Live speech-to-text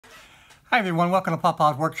Hi everyone, welcome to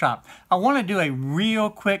Pawpaw's Workshop. I want to do a real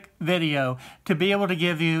quick video to be able to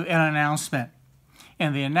give you an announcement.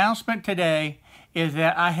 And the announcement today is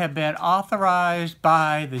that I have been authorized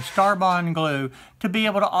by the Starbond glue to be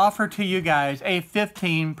able to offer to you guys a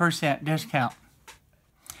 15% discount.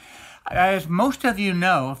 As most of you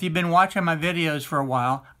know, if you've been watching my videos for a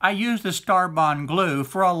while, I use the Starbond glue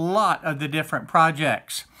for a lot of the different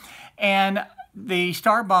projects. And the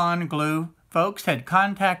Starbond glue folks had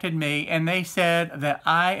contacted me and they said that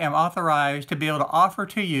I am authorized to be able to offer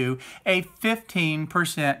to you a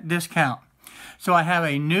 15% discount. So I have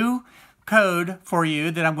a new code for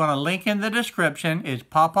you that I'm going to link in the description. It's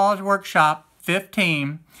Pawpaw's Workshop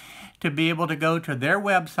 15 to be able to go to their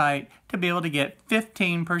website to be able to get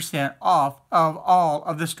 15% off of all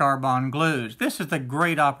of the Starbond glues. This is a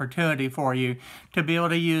great opportunity for you to be able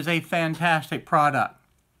to use a fantastic product.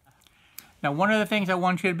 Now, one of the things I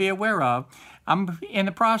want you to be aware of, I'm in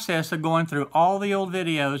the process of going through all the old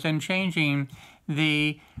videos and changing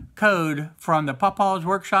the code from the Pawpaw's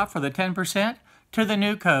Workshop for the 10% to the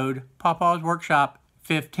new code, Pawpaw's Workshop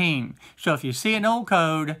 15. So if you see an old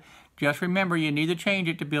code, just remember you need to change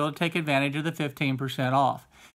it to be able to take advantage of the 15% off.